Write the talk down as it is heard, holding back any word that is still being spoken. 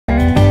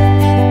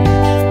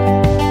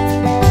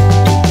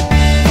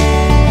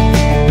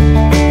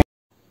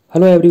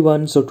Hello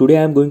everyone. So today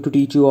I am going to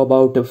teach you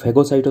about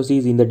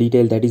phagocytosis in the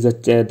detail. That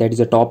is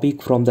a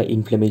topic from the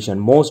inflammation,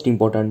 most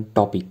important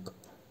topic.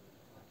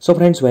 So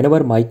friends,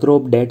 whenever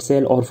microbe, dead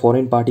cell or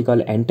foreign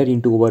particle enter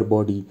into our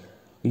body,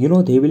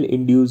 they will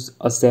induce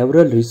a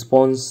several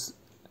response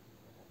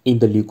in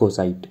the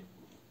leukocyte.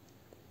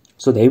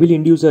 So they will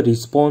induce a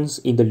response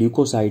in the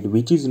leukocyte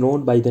which is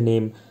known by the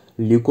name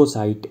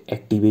leukocyte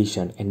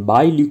activation. And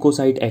by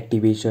leukocyte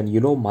activation,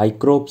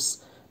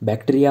 microbes,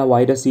 bacteria,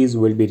 viruses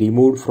will be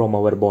removed from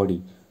our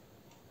body.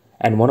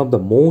 And one of the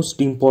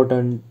most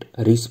important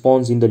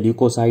response in the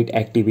leukocyte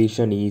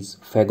activation is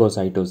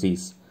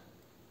phagocytosis.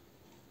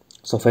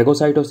 So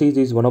phagocytosis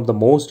is one of the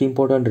most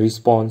important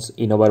response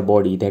in our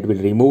body that will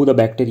remove the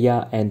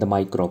bacteria and the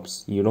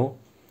microbes,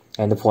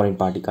 and the foreign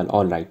particle.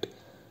 All right.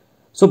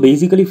 So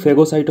basically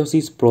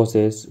phagocytosis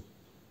process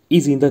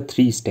is in the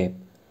 3 step.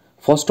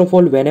 First of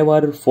all,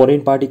 whenever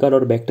foreign particle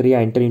or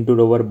bacteria enter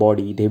into our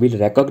body, they will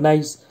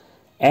recognize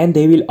and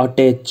they will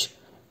attach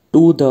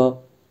to the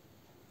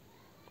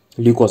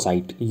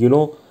leukocyte,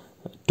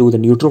 to the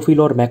neutrophil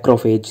or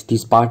macrophage.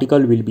 This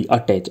particle will be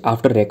attached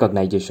after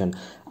recognition.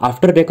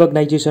 After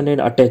recognition and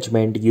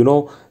attachment,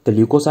 the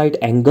leukocyte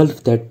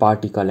engulf that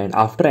particle, and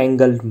after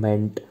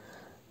engulfment,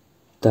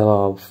 the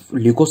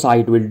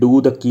leukocyte will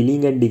do the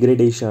killing and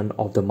degradation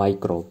of the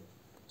microbe.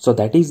 So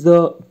that is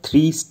the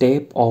 3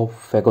 step of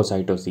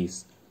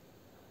phagocytosis.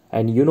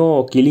 And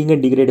killing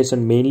and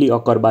degradation mainly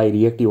occur by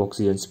reactive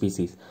oxygen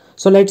species.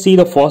 So let's see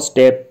the first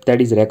step,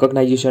 that is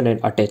recognition and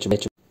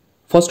attachment.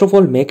 First of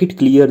all, make it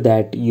clear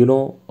that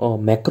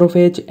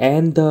macrophage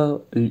and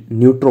the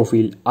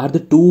neutrophil are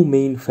the 2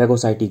 main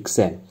phagocytic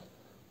cell,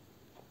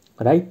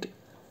 right?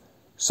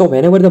 So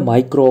whenever the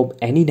microbe,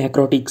 any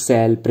necrotic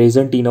cell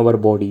present in our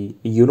body,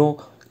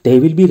 they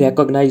will be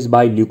recognized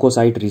by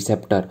leukocyte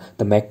receptor.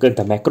 The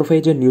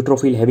macrophage and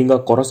neutrophil having a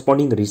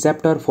corresponding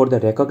receptor for the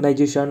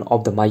recognition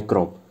of the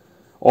microbe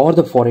or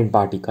the foreign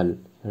particle,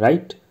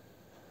 right?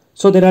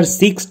 So there are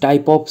 6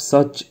 type of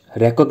such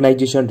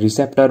recognition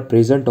receptor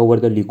present over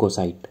the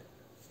leukocyte.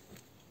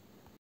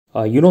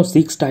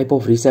 6 type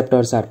of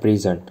receptors are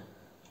present.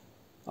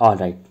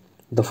 Alright.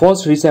 The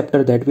first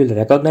receptor that will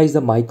recognize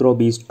the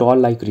microbe is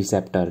toll-like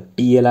receptor,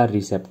 TLR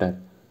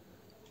receptor.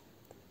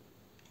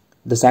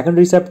 The second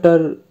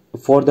receptor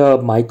for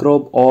the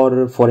microbe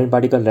or foreign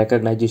particle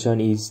recognition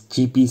is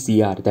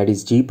GPCR, that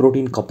is G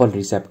protein coupled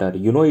receptor.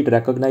 It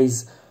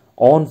recognizes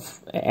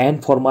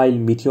N-formyl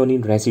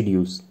methionine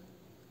residues.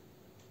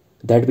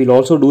 That will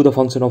also do the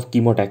function of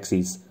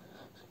chemotaxis,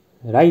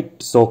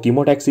 right? So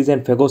chemotaxis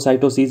and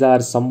phagocytosis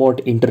are somewhat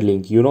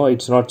interlinked.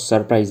 It's not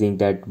surprising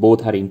that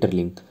both are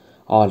interlinked.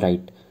 All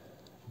right.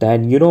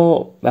 Then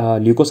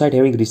leukocyte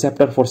having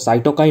receptor for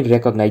cytokine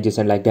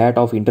recognition like that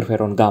of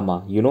interferon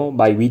gamma,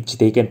 by which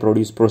they can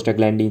produce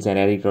prostaglandins and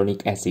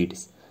arachidonic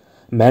acids.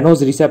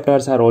 Mannose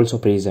receptors are also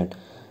present.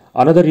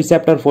 Another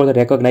receptor for the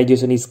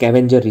recognition is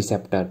scavenger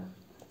receptor,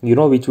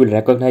 which will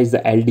recognize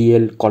the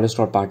LDL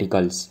cholesterol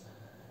particles.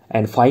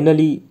 And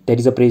finally, there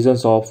is a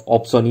presence of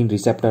opsonin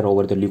receptor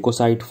over the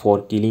leukocyte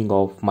for killing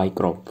of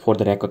microbe for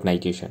the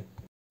recognition.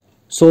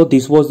 So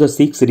this was the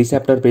 6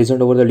 receptor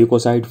present over the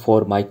leukocyte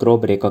for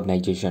microbe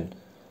recognition.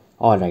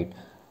 Alright.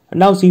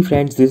 Now see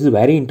friends, this is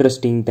very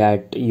interesting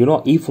that,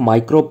 if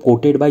microbe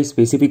coated by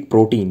specific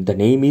protein, the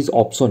name is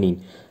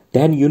opsonin,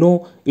 then,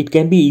 it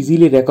can be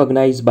easily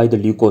recognized by the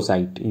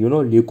leukocyte.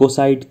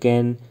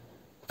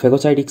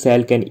 Phagocytic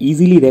cell can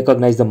easily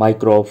recognize the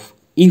microbe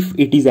if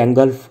it is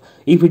engulfed,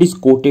 if it is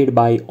coated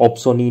by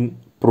opsonin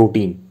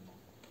protein.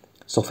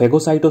 So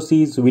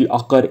phagocytosis will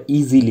occur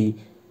easily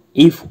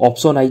if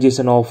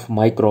opsonization of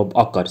microbe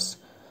occurs.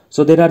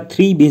 So there are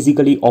 3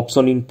 basically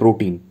opsonin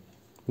protein.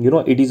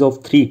 It is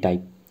of 3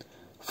 type.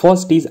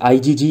 First is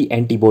IgG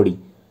antibody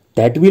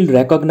that will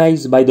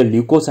recognize by the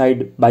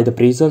leukocyte by the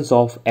presence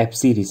of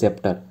Fc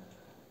receptor.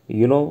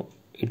 It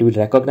will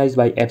recognize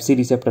by Fc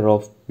receptor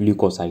of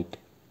leukocyte.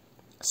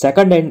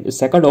 Second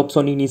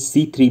opsonin is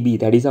C3b,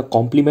 that is a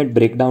complement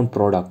breakdown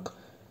product.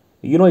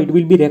 It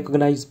will be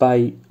recognized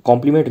by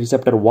complement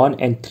receptor 1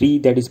 and 3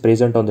 that is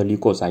present on the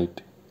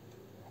leukocyte.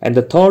 And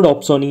the third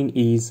opsonin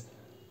is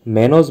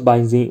mannose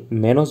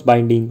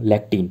binding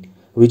lectin,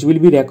 which will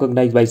be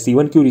recognized by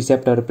C1q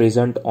receptor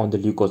present on the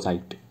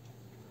leukocyte.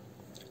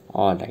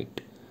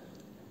 Alright.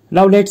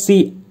 Now let's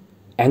see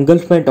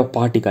engulfment of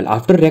particle.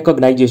 After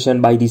recognition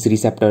by this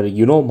receptor,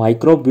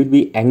 microbe will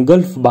be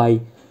engulfed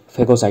by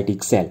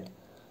phagocytic cell.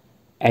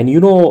 And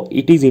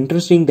it is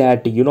interesting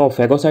that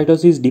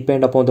phagocytosis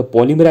depend upon the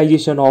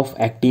polymerization of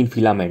actin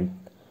filament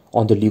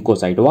on the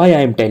leukocyte. Why I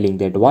am telling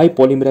that? Why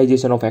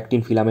polymerization of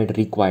actin filament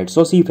required?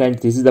 So see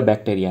friends, this is the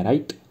bacteria,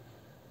 right?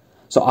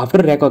 So after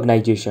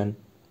recognition,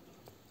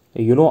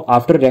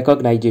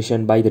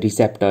 by the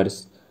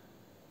receptors,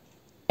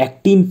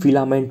 actin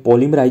filament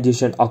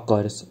polymerization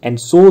occurs, and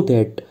so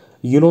that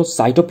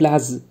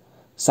cytoplasm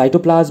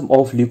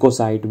of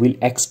leukocyte will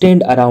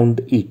extend around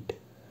it.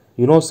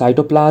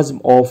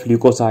 Cytoplasm of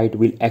leukocyte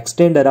will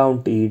extend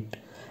around it,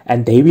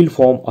 and they will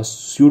form a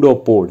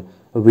pseudopod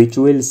which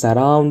will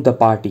surround the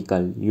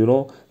particle.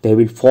 They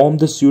will form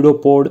the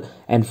pseudopod,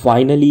 and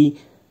finally,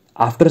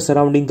 after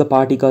surrounding the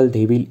particle,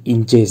 they will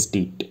ingest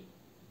it.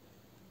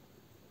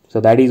 So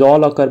that is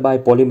all occur by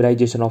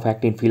polymerization of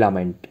actin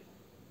filament.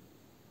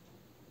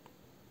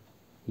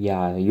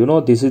 Yeah,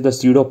 this is the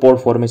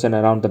pseudopod formation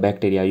around the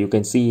bacteria. You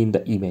can see in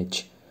the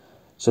image.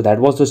 So that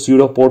was the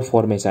pseudopod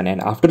formation, and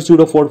after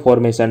pseudopod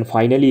formation,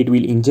 finally it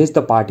will ingest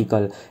the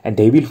particle and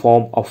they will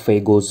form a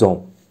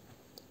phagosome.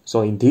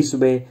 So in this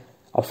way,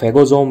 a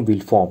phagosome will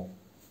form.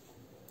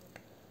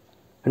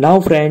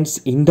 Now friends,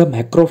 in the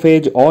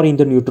macrophage or in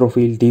the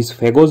neutrophil, this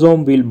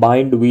phagosome will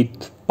bind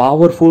with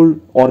powerful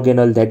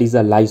organelle, that is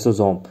a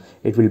lysosome.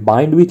 It will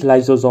bind with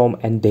lysosome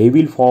and they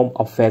will form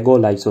a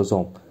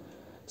phagolysosome.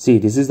 See,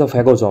 this is the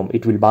phagosome.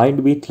 It will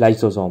bind with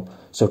lysosome.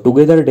 So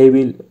together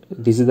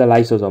this is the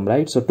lysosome,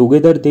 right? So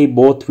together they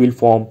both will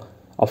form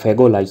a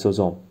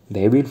phagolysosome.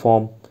 They will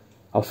form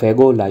a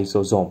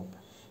phagolysosome.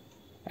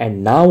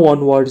 And now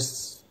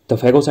onwards, the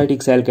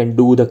phagocytic cell can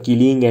do the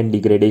killing and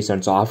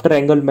degradation. So after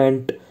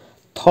engulfment,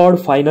 third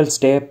final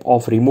step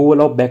of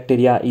removal of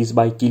bacteria is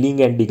by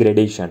killing and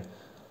degradation.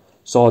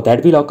 So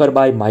that will occur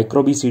by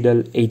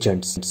microbicidal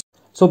agents.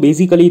 So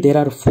basically there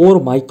are 4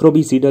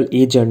 microbicidal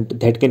agents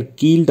that can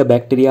kill the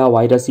bacteria,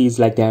 viruses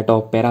like that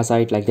of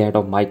parasite, like that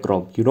of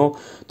microbe.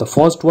 The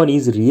first one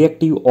is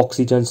reactive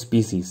oxygen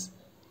species.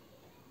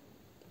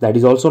 That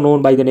is also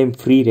known by the name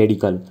free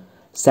radical.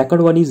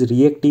 Second one is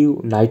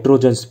reactive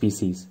nitrogen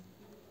species.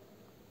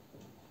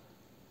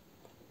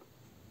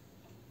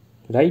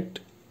 Right?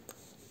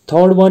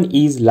 Third one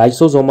is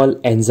lysosomal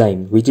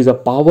enzyme, which is a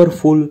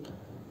powerful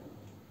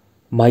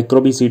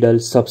microbicidal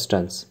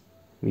substance.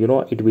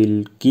 It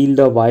will kill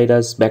the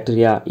virus,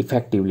 bacteria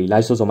effectively,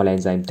 lysosomal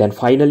enzyme. Then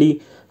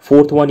finally,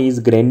 fourth one is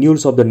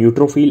granules of the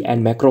neutrophil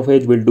and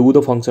macrophage will do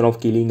the function of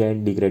killing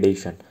and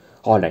degradation.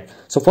 Alright,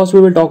 so first we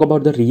will talk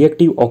about the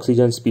reactive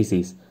oxygen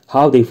species,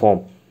 how they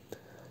form.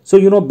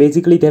 So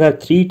basically there are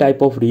 3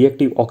 types of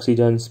reactive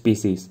oxygen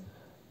species.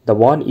 The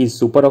one is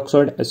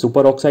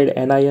superoxide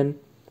anion,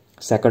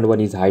 second one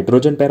is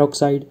hydrogen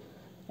peroxide,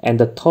 and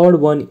the third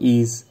one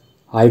is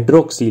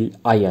hydroxyl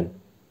ion.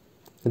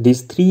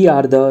 These 3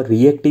 are the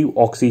reactive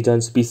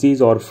oxygen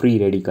species or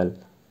free radical.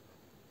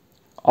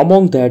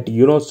 Among that,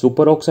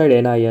 superoxide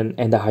anion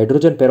and the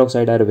hydrogen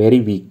peroxide are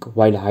very weak,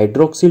 while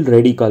hydroxyl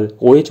radical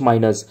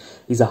OH-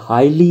 is a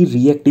highly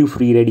reactive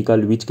free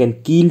radical which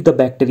can kill the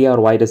bacteria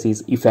or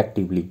viruses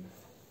effectively.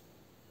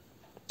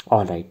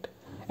 Alright,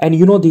 and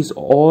these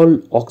all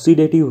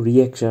oxidative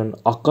reaction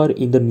occur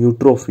in the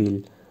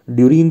neutrophil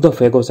during the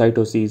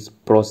phagocytosis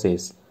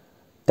process,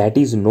 that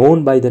is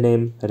known by the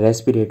name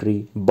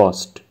respiratory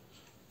burst.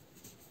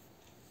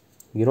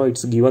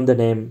 It's given the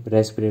name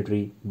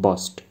respiratory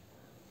burst.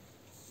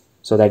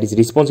 So that is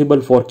responsible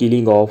for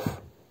killing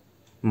of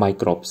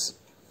microbes.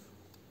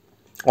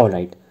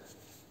 Alright.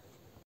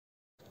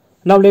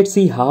 Now let's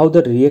see how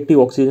the reactive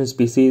oxygen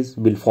species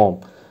will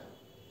form.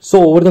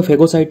 So over the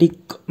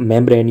phagocytic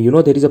membrane,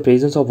 there is a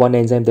presence of one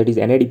enzyme, that is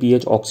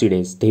NADPH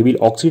oxidase. They will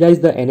oxidize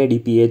the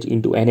NADPH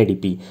into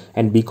NADP,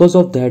 and because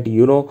of that,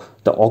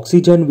 the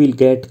oxygen will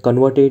get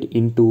converted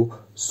into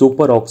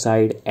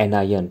superoxide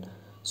anion.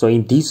 So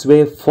in this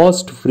way,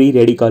 first free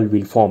radical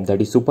will form,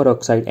 that is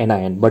superoxide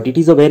anion, but it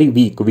is a very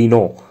weak, we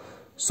know.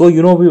 So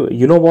you know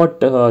what,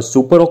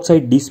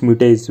 superoxide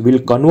dismutase will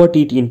convert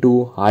it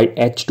into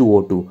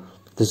H2O2.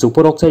 The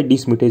superoxide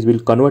dismutase will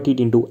convert it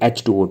into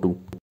H2O2.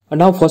 And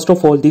now first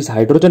of all, this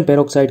hydrogen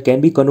peroxide can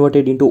be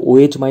converted into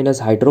OH-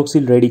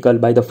 hydroxyl radical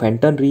by the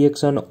Fenton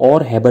reaction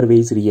or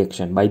Haber-Weiss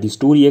reaction. By these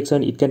 2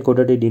 reactions, it can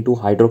convert it into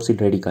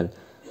hydroxyl radical.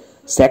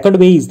 Second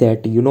way is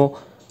that,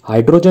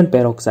 hydrogen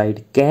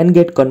peroxide can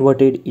get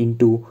converted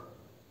into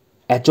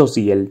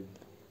HOCl,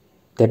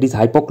 that is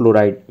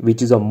hypochlorite,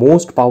 which is a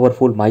most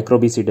powerful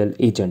microbicidal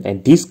agent,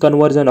 and this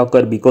conversion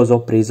occurs because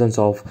of presence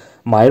of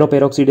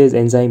myeloperoxidase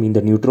enzyme in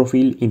the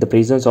neutrophil in the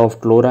presence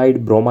of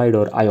chloride, bromide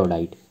or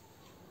iodide.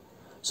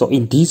 So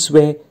in this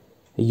way,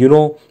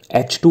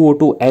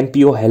 H2O2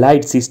 MPO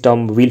halide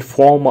system will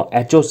form a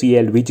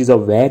HOCl, which is a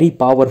very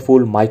powerful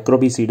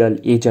microbicidal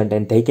agent,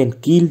 and they can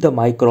kill the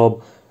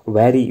microbe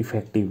very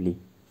effectively.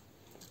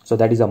 So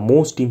that is a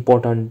most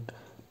important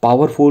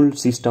powerful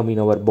system in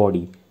our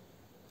body.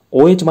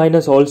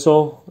 OH-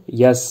 also,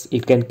 yes,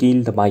 it can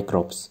kill the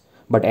microbes,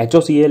 but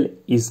HOCl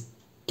is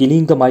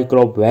killing the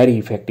microbe very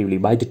effectively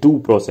by the 2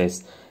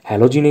 process,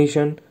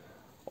 halogenation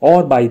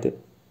or by the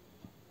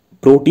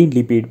protein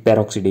lipid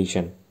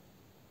peroxidation.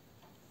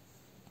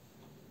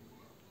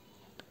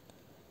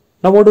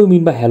 Now what do we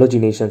mean by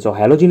halogenation? So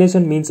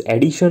halogenation means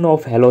addition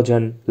of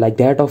halogen like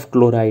that of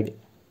chloride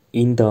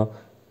in the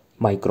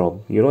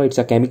microbe. It's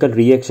a chemical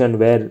reaction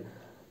where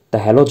the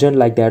halogen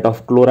like that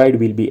of chloride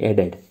will be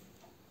added.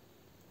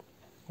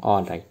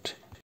 Alright.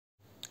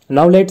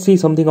 Now let's see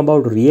something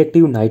about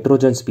reactive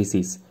nitrogen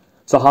species.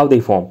 So how they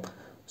form?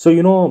 So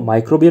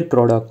microbial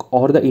product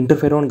or the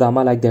interferon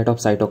gamma like that of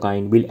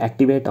cytokine will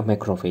activate a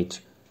macrophage.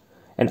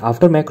 And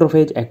after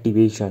macrophage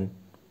activation,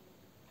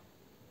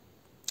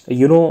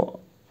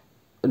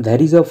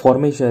 there is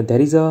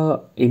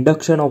a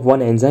induction of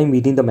one enzyme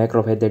within the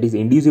macrophage, that is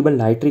inducible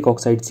nitric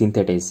oxide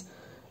synthetase.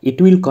 It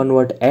will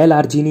convert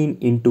L-arginine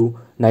into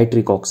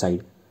nitric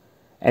oxide,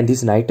 and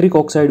this nitric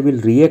oxide will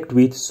react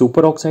with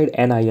superoxide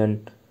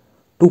anion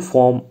to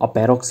form a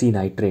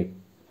peroxynitrate.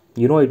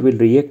 It will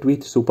react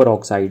with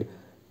superoxide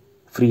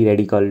free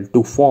radical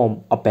to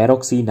form a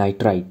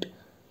peroxynitrite.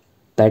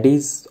 That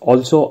is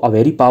also a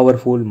very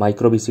powerful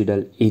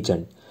microbicidal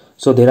agent.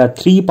 So there are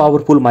three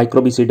powerful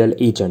microbicidal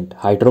agents: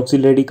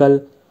 hydroxyl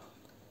radical,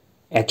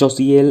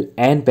 HOCl,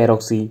 and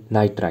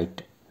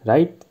peroxynitrite.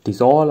 Right?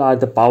 These all are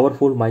the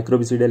powerful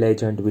microbicidal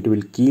agent which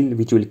will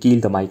kill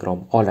the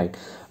microbe. Alright.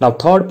 Now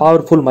third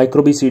powerful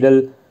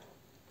microbicidal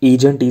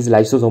agent is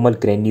lysosomal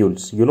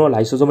granules.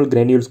 Lysosomal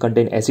granules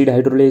contain acid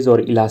hydrolase or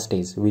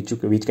elastase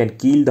which can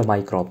kill the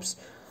microbes.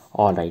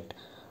 Alright.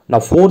 Now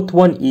fourth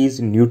one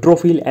is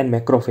neutrophil and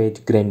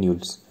macrophage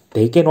granules.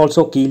 They can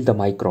also kill the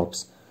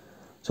microbes.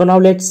 So now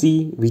let's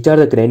see which are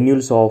the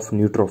granules of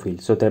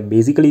neutrophil. So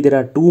basically there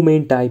are two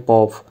main type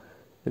of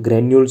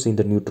granules in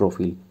the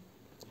neutrophil.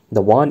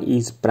 The one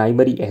is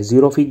primary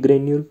azerophic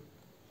granule,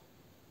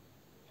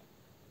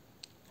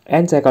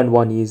 and second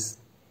one is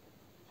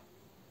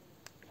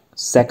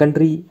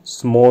secondary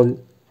small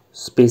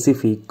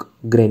specific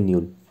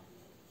granule.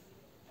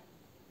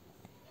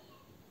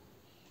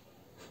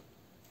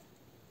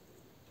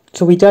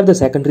 So which are the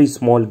secondary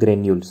small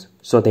granules?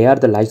 So they are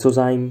the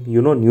lysozyme.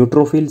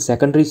 Neutrophil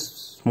secondary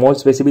small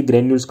specific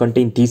granules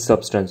contain these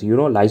substances.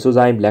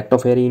 Lysozyme,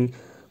 lactoferrin,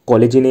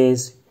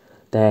 collagenase,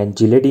 then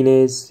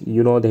gelatinase.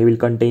 They will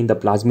contain the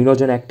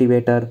plasminogen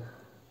activator.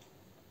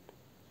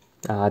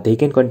 They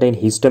can contain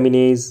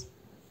histaminase.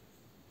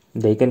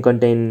 They can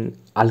contain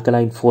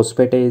alkaline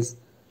phosphatase.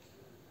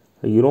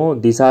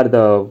 These are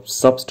the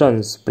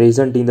substances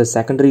present in the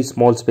secondary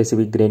small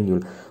specific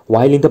granule.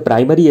 While in the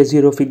primary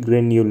azerophic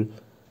granule,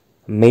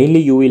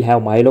 mainly you will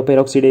have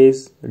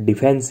myeloperoxidase,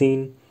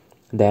 defensin,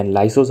 then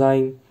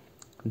lysozyme,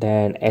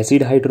 then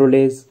acid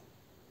hydrolase.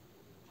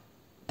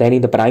 Then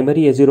in the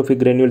primary azerophic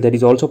granule, there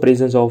is also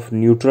presence of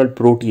neutral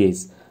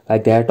protease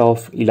like that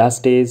of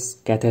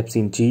elastase,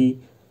 cathepsin G,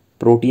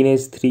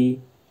 proteinase 3,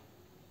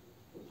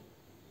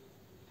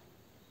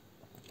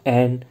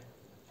 and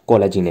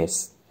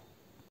collagenase.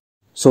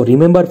 So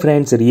remember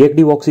friends,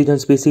 reactive oxygen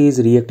species,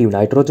 reactive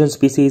nitrogen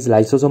species,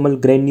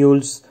 lysosomal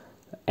granules,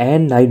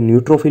 and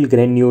neutrophil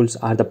granules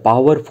are the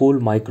powerful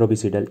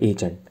microbicidal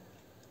agent.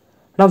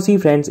 Now see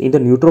friends, in the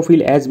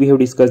neutrophil, as we have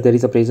discussed, there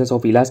is a presence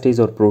of elastase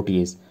or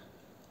protease.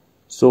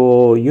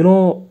 So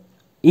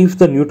if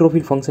the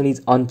neutrophil function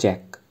is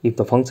unchecked, if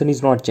the function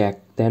is not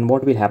checked, then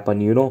what will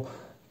happen?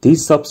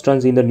 This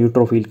substance in the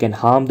neutrophil can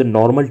harm the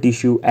normal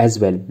tissue as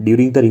well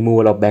during the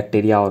removal of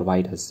bacteria or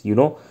virus.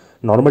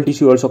 Normal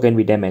tissue also can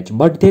be damaged,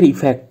 but their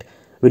effect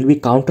will be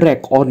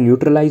counteract or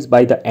neutralized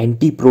by the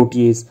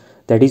anti-protease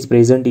that is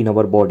present in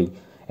our body.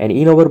 And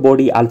in our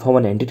body,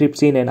 alpha-1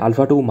 antitrypsin and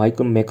alpha-2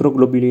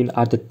 macroglobulin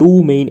are the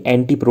two main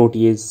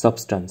anti-protease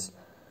substances.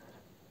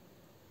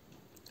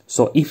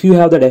 So if you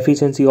have the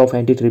deficiency of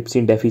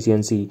antitrypsin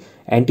deficiency,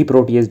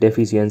 anti-protease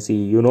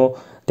deficiency,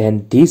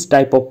 then this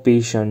type of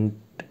patient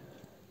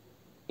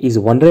is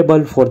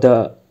vulnerable for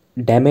the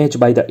damage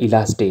by the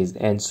elastase,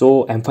 and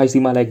so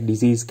emphysema-like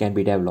disease can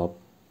be developed.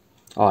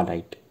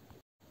 Alright.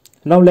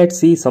 Now let's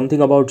see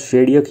something about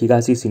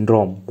Chediak-Higashi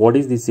syndrome. What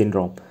is this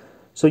syndrome?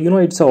 So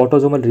it's an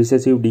autosomal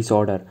recessive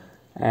disorder,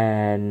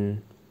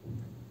 and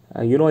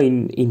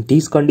in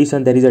this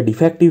condition there is a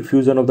defective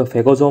fusion of the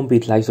phagosome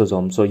with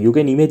lysosome. So you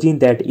can imagine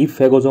that if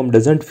phagosome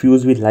doesn't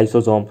fuse with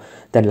lysosome,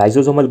 then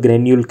lysosomal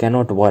granule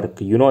cannot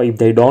work. If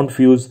they don't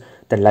fuse,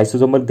 then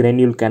lysosomal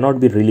granule cannot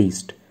be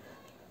released.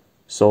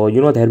 So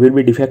there will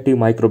be defective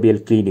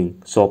microbial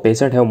cleaning. So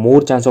patient have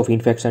more chance of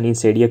infection in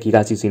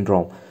Chediak-Higashi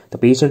syndrome. The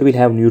patient will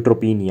have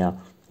neutropenia.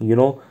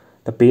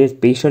 The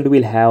patient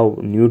will have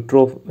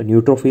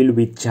neutrophil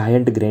with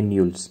giant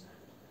granules.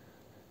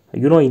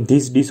 In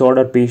this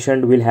disorder,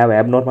 patient will have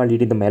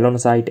abnormality in the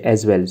melanocyte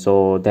as well.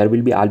 So there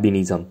will be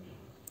albinism.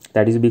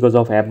 That is because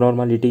of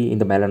abnormality in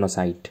the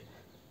melanocyte.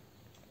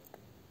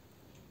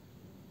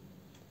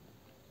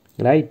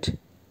 Right?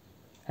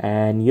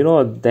 And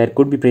there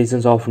could be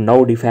presence of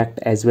nerve defect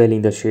as well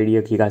in the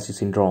Chediak-Higashi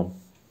syndrome.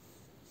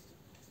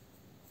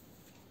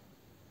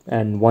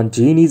 And one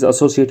gene is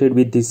associated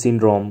with this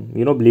syndrome.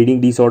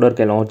 Bleeding disorder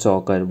can also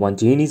occur. One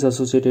gene is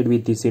associated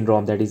with this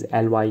syndrome, that is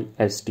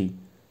LYST.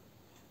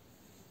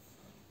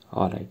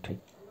 Alright.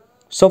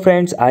 So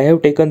friends, I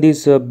have taken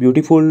this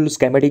beautiful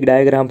schematic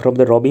diagram from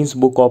the Robbins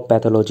book of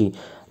pathology.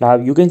 Now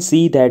you can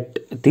see that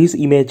this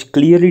image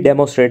clearly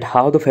demonstrates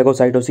how the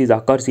phagocytosis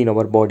occurs in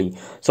our body.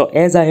 So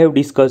as I have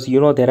discussed,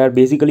 there are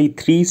basically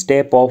three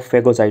steps of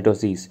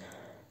phagocytosis.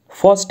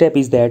 First step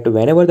is that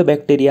whenever the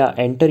bacteria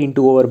enter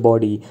into our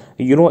body,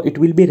 it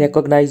will be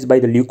recognized by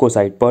the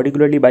leukocyte,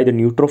 particularly by the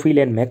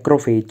neutrophil and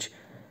macrophage,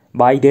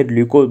 by their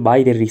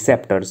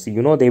receptors.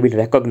 They will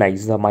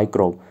recognize the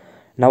microbe.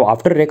 Now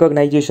after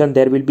recognition,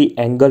 there will be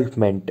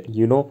engulfment.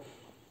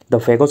 The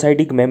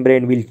phagocytic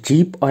membrane will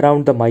zip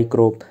around the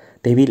microbe.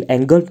 they will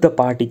engulf the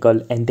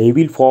particle and they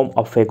will form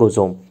a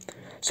phagosome.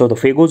 So the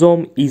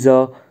phagosome is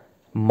a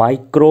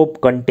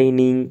microbe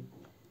containing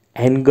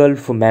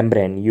engulf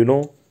membrane.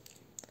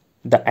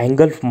 The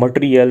engulf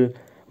material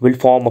will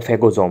form a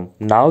phagosome.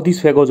 Now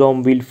this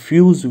phagosome will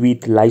fuse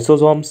with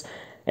lysosomes,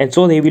 and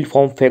so they will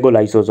form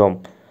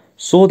phagolysosome,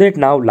 so that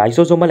now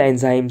lysosomal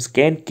enzymes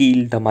can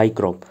kill the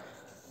microbe.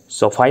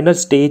 So final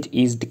stage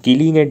is the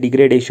killing and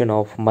degradation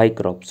of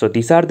microbes. So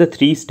these are the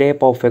three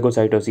steps of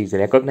phagocytosis: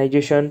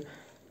 recognition,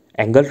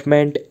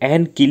 engulfment,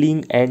 and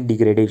killing and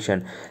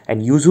degradation.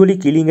 And usually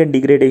killing and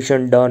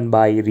degradation done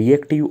by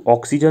reactive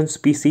oxygen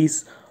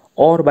species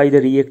or by the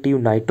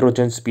reactive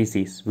nitrogen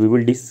species.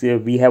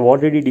 We have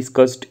already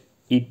discussed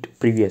it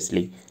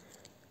previously.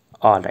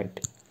 All right.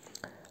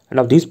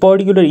 Now this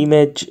particular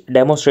image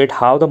demonstrates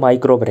how the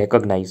microbe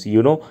recognize.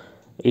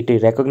 It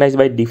is recognized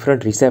by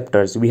different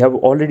receptors. We have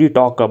already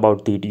talked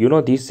about it.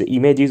 This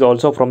image is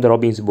also from the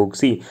Robbins book.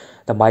 See,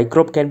 the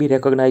microbe can be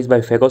recognized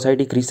by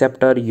phagocytic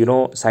receptor,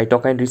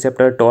 cytokine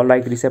receptor,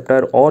 toll-like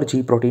receptor, or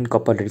G protein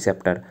coupled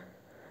receptor.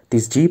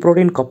 This G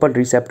protein coupled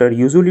receptor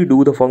usually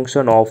do the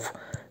function of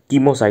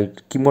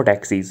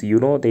chemotaxis.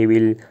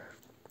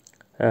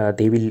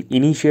 They will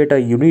initiate a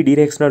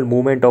unidirectional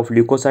movement of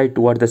leukocyte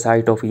toward the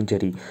site of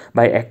injury.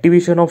 By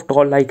activation of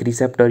toll-like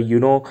receptor,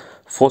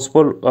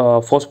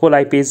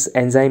 phospholipase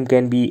enzyme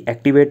can be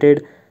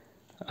activated,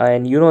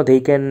 and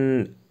they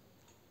can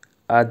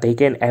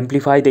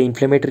amplify the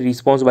inflammatory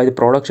response by the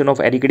production of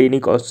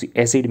arachidonic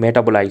acid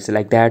metabolites,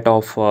 like that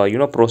of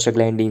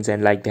prostaglandins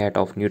and like that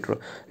of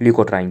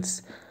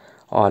leukotrienes.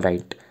 All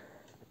right.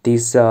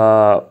 This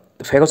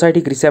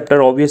phagocytic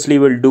receptor obviously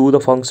will do the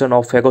function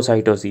of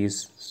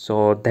phagocytosis,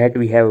 so that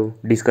we have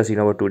discussed in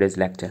our today's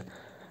lecture.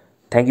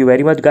 Thank you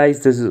very much,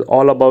 guys. This is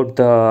all about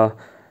the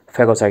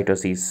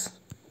phagocytosis.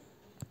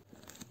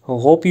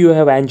 Hope you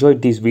have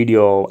enjoyed this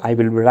video. I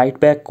will be right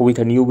back with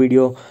a new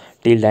video.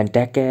 Till then,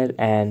 take care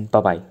and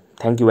bye bye.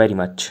 Thank you very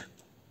much.